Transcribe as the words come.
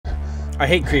I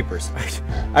hate creepers.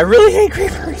 I really hate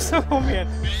creepers. Oh, man.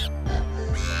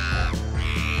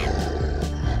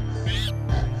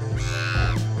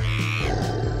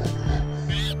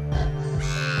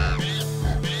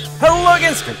 Hello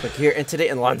again, skunkmunkee here, and today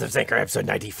in Lawns of Zankar, episode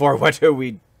 94, what are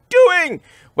we doing?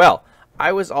 Well,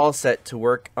 I was all set to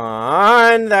work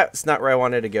on... That's not where I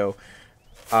wanted to go.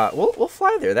 We'll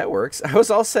fly there, that works. I was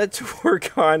all set to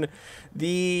work on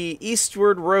the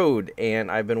Eastward road, and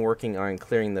I've been working on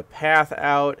clearing the path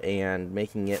out and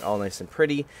making it all nice and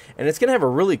pretty. And it's going to have a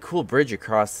really cool bridge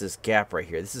across this gap right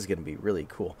here. This is going to be really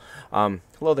cool.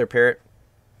 Hello there, Parrot.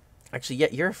 Actually, yeah,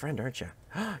 you're a friend, aren't you?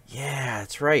 Yeah,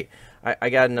 that's right. I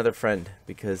got another friend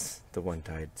because the one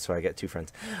died, so I got two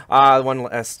friends. One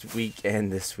last week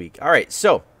and this week. All right,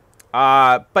 so,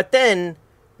 but then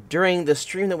during the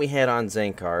stream that we had on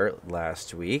Zankar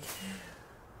last week,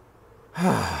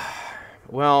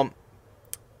 well,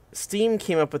 Steam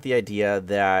came up with the idea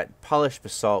that polished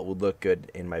basalt would look good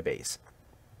in my base.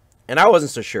 And I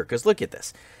wasn't so sure, because look at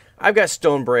this. I've got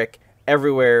stone brick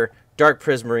everywhere, dark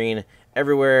prismarine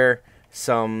everywhere,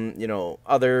 some, you know,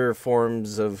 other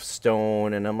forms of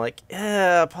stone, and I'm like,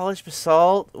 yeah, polished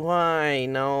basalt? Why?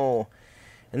 No.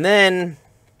 And then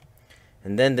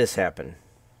this happened.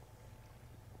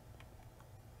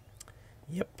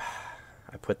 Yep.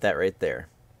 I put that right there.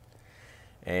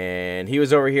 And he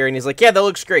was over here, and he's like, yeah, that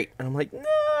looks great. And I'm like,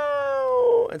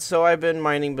 no. And so I've been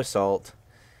mining basalt,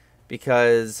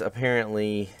 because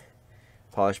apparently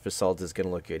polished basalt is going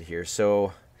to look good here.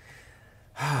 So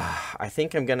I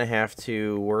think I'm going to have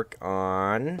to work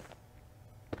on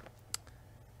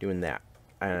doing that.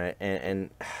 And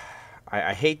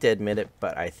I hate to admit it,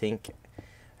 but I think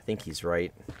he's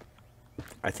right.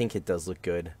 I think it does look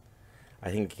good.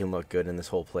 I think it can look good in this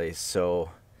whole place.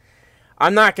 So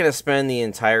I'm not going to spend the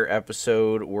entire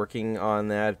episode working on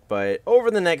that, but over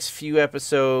the next few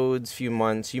episodes, few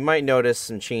months, you might notice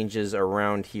some changes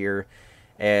around here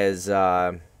as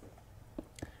I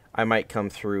might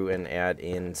come through and add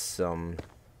in some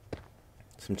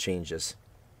changes.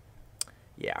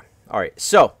 Yeah. All right.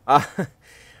 So,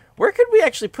 where could we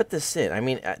actually put this in? I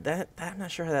mean, I'm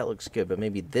not sure how that looks good, but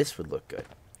maybe this would look good.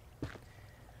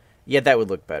 Yeah, that would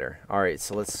look better. All right.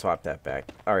 So let's swap that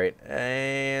back. All right,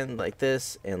 and like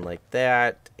this, and like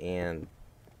that, and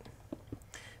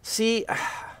see,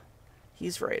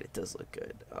 he's right. It does look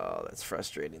good. Oh, that's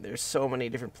frustrating. There's so many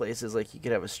different places. Like you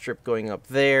could have a strip going up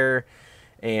there.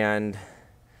 And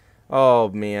oh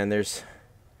man, there's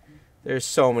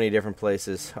so many different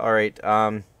places. All right,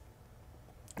 I'll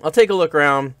take a look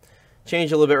around,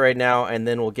 change a little bit right now, and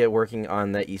then we'll get working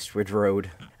on the Eastward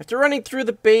road. After running through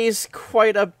the base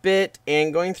quite a bit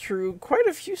and going through quite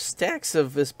a few stacks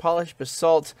of this polished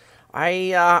basalt,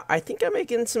 I think I'm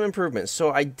making some improvements.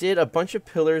 So I did a bunch of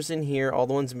pillars in here, all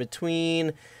the ones in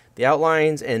between, the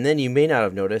outlines, and then you may not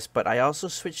have noticed, but I also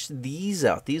switched these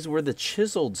out. These were the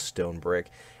chiseled stone brick,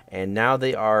 and now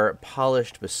they are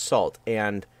polished basalt.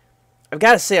 And I've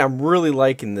got to say, I'm really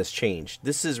liking this change.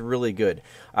 This is really good.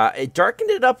 It darkened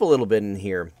it up a little bit in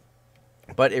here,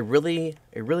 but it really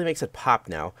makes it pop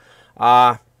now.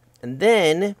 And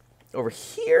then over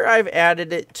here, I've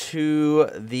added it to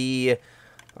the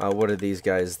what are these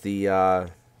guys? The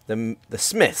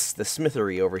smiths, the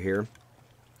smithery over here.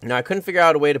 Now, I couldn't figure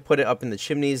out a way to put it up in the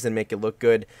chimneys and make it look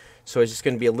good, so it's just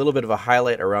going to be a little bit of a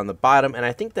highlight around the bottom, and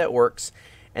I think that works.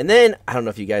 And then, I don't know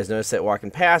if you guys noticed that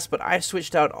walking past, but I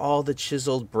switched out all the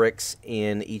chiseled bricks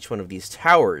in each one of these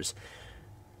towers,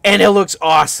 and it looks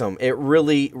awesome. It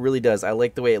really, really does. I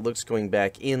like the way it looks going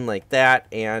back in like that,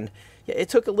 and yeah, it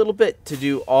took a little bit to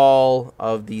do all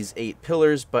of these 8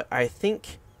 pillars, but I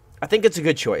think it's a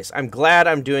good choice. I'm glad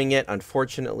I'm doing it,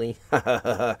 unfortunately,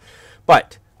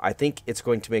 but I think it's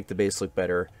going to make the base look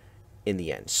better in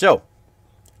the end. So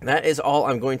that is all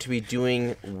I'm going to be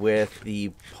doing with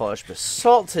the polished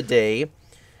basalt today.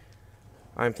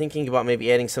 I'm thinking about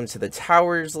maybe adding some to the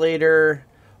towers later.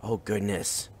 Oh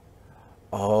goodness.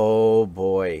 Oh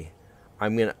boy.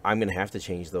 I'm gonna have to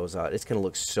change those out. It's gonna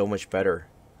look so much better.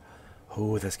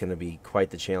 Oh, that's gonna be quite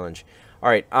the challenge.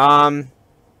 Alright,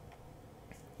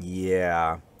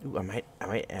 yeah. Ooh, I might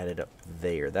add it up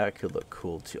there. That could look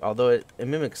cool too. Although it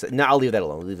mimics it. No, I'll leave that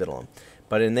alone. Leave that alone.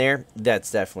 But in there,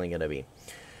 that's definitely gonna be.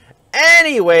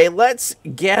 Anyway, let's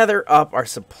gather up our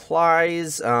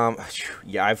supplies.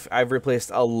 Yeah, I've replaced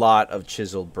a lot of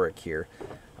chiseled brick here.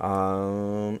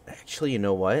 Actually, you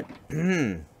know what?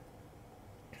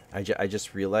 I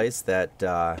just realized that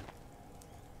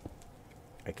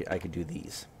I could do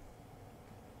these.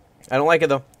 I don't like it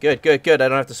though. Good. I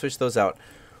don't have to switch those out.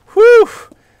 Whew!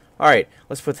 Alright,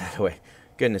 let's put that away.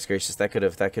 Goodness gracious, that could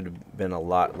have been a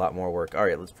lot more work. All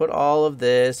right, let's put all of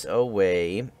this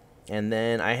away. And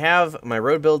then I have my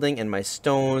road building and my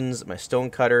stones, my stone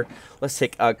cutter. Let's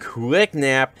take a quick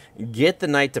nap, get the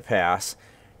night to pass,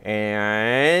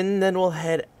 and then we'll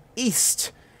head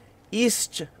east.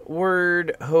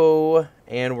 Eastward, ho,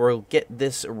 and we'll get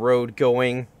this road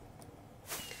going.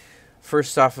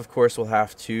 First off, of course, we'll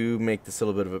have to make this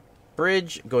little bit of a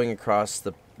bridge going across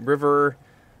the river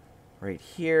right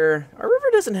here. Our river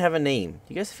doesn't have a name.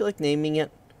 Do you guys feel like naming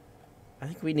it? I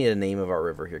think we need a name of our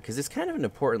river here because it's kind of an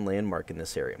important landmark in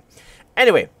this area.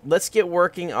 Anyway, let's get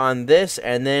working on this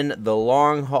and then the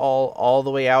long haul all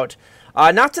the way out.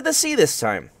 Not to the sea this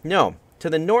time. No. To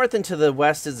the north and to the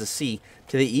west is the sea.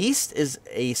 To the east is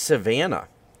a savanna.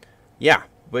 Yeah,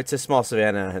 but it's a small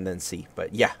savanna and then sea.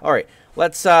 But yeah, all right.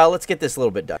 Let's get this a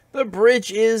little bit done. The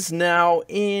bridge is now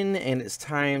in, and it's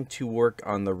time to work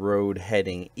on the road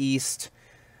heading east.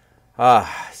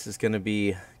 This is going to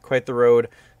be quite the road.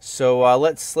 So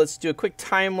let's do a quick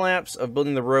time lapse of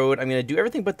building the road. I'm going to do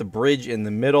everything but the bridge in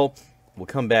the middle. We'll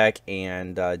come back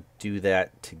and do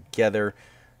that together.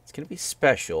 It's going to be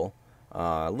special,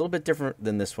 a little bit different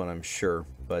than this one, I'm sure.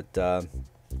 But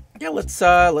yeah, let's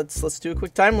do a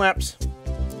quick time lapse.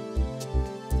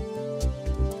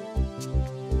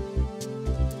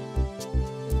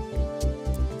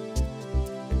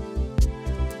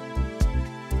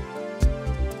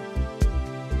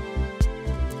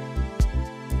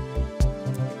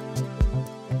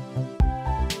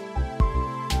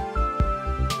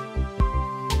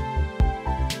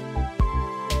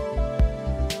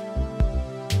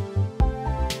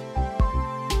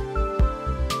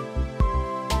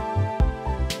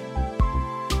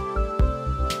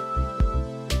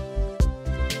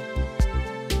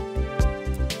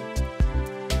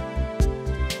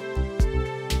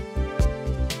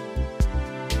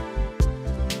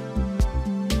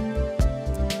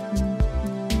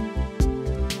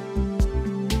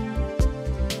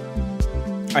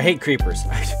 I hate creepers.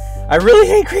 I really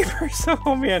hate creepers.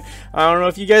 Oh man, I don't know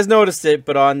if you guys noticed it,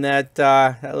 but on that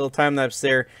that little time lapse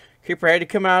there, creeper had to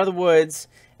come out of the woods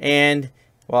and,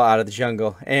 well, out of the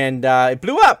jungle, and it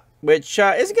blew up, which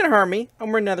isn't gonna harm me.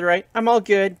 I'm wearing netherite. I'm all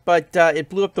good, but it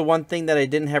blew up the one thing that I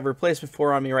didn't have replacement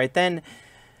for on me right then.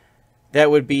 That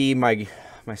would be my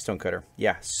stone cutter.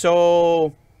 Yeah.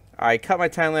 So I cut my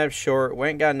time lapse short.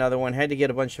 Went and got another one. Had to get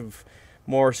a bunch of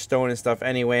more stone and stuff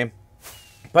anyway.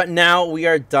 But now we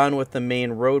are done with the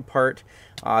main road part.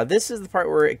 This is the part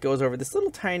where it goes over this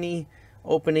little tiny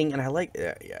opening, and I like,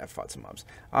 yeah, I fought some mobs.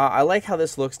 I like how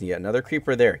this looks. Yeah, another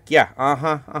creeper there. Yeah,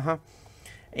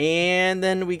 and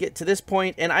then we get to this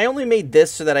point, and I only made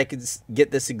this so that I could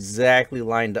get this exactly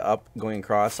lined up going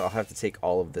across. I'll have to take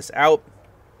all of this out.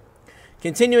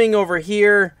 Continuing over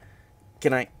here,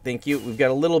 thank you. We've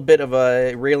got a little bit of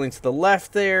a railing to the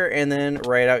left there, and then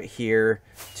right out here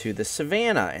to the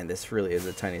savanna. And this really is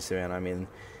a tiny savanna. I mean,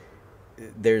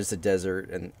 there's a desert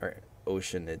and or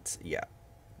ocean. Yeah,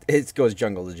 it goes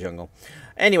jungle to jungle.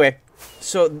 Anyway,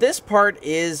 so this part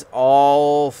is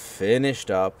all finished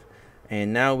up,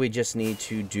 and now we just need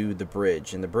to do the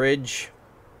bridge. And the bridge,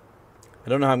 I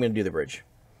don't know how I'm going to do the bridge.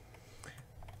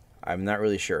 I'm not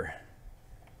really sure.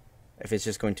 If it's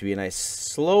just going to be a nice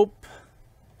slope.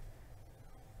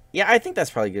 Yeah, I think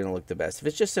that's probably going to look the best. If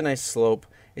it's just a nice slope,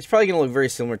 it's probably going to look very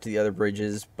similar to the other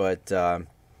bridges, but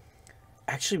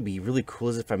actually be really cool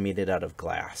is if I made it out of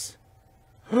glass.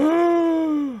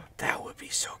 That would be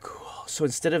so cool. So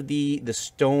instead of the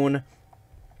stone,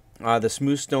 the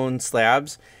smooth stone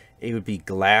slabs, it would be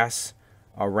glass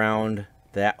around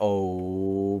that.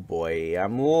 Oh boy,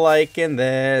 I'm liking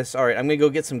this. All right, I'm going to go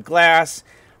get some glass.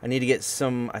 I need to get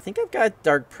some, I think I've got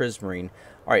dark prismarine.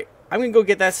 All right, I'm going to go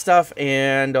get that stuff,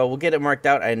 and we'll get it marked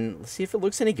out and see if it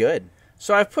looks any good.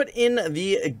 So I've put in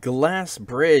the glass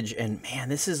bridge, and man,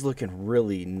 this is looking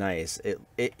really nice.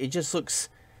 It just looks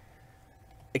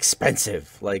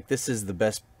expensive. Like, this is the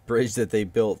best bridge that they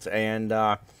built. And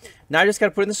now I just got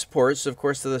to put in the supports. So of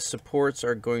course, the supports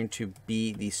are going to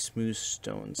be the smooth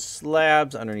stone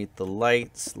slabs underneath the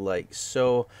lights, like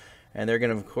so. And they're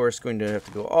going to, of course, going to have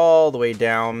to go all the way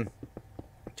down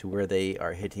to where they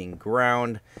are hitting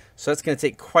ground. So that's going to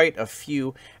take quite a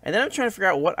few. And then I'm trying to figure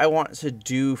out what I want to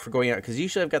do for going out, because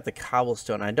usually I've got the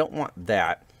cobblestone. I don't want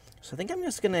that. So I think I'm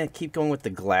just going to keep going with the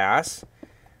glass.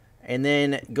 And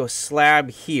then go slab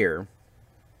here.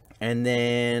 And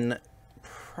then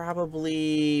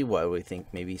probably, what do we think?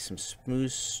 Maybe some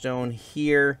smooth stone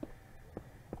here.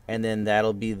 And then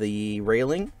that'll be the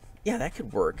railing. Yeah, that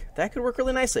could work. That could work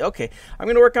really nicely. Okay, I'm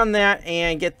going to work on that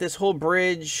and get this whole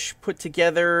bridge put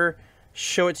together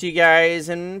show it to you guys,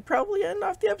 and probably end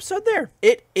off the episode there.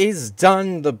 It is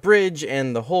done. The bridge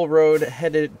and the whole road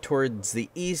headed towards the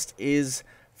east is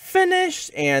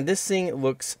finished, and this thing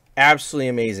looks absolutely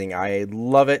amazing. I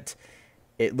love it.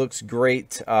 It looks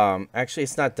great. Actually,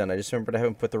 it's not done. I just remembered I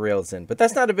haven't put the rails in, but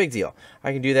that's not a big deal.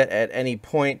 I can do that at any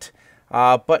point,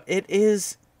 but it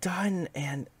is done,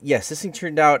 and yes, this thing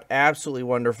turned out absolutely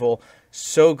wonderful.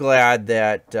 So glad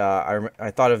that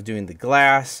I thought of doing the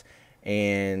glass,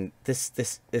 and this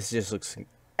just looks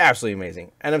absolutely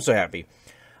amazing, and I'm so happy.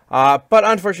 But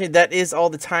unfortunately, that is all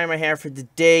the time I have for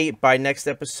today. By next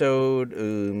episode,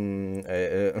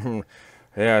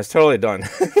 yeah, it's totally done.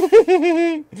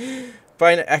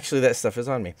 Actually, that stuff is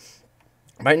on me.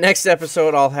 By next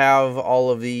episode, I'll have all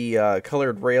of the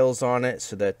colored rails on it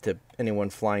so that anyone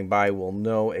flying by will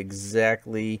know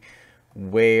exactly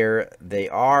where they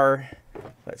are.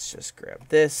 Let's just grab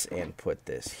this and put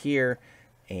this here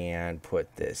and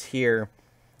put this here.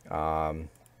 And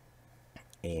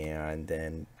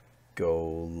then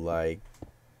go like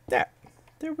that.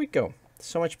 There we go.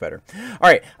 So much better.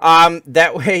 All right.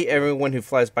 That way, everyone who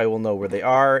flies by will know where they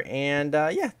are. And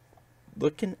yeah.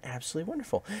 Looking absolutely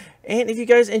wonderful. And if you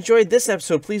guys enjoyed this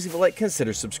episode, please leave a like,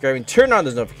 consider subscribing, turn on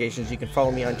those notifications. You can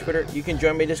follow me on Twitter, you can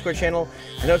join my Discord channel,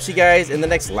 and I'll see you guys in the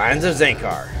next Lands of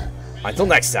Zankar. Until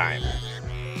next time.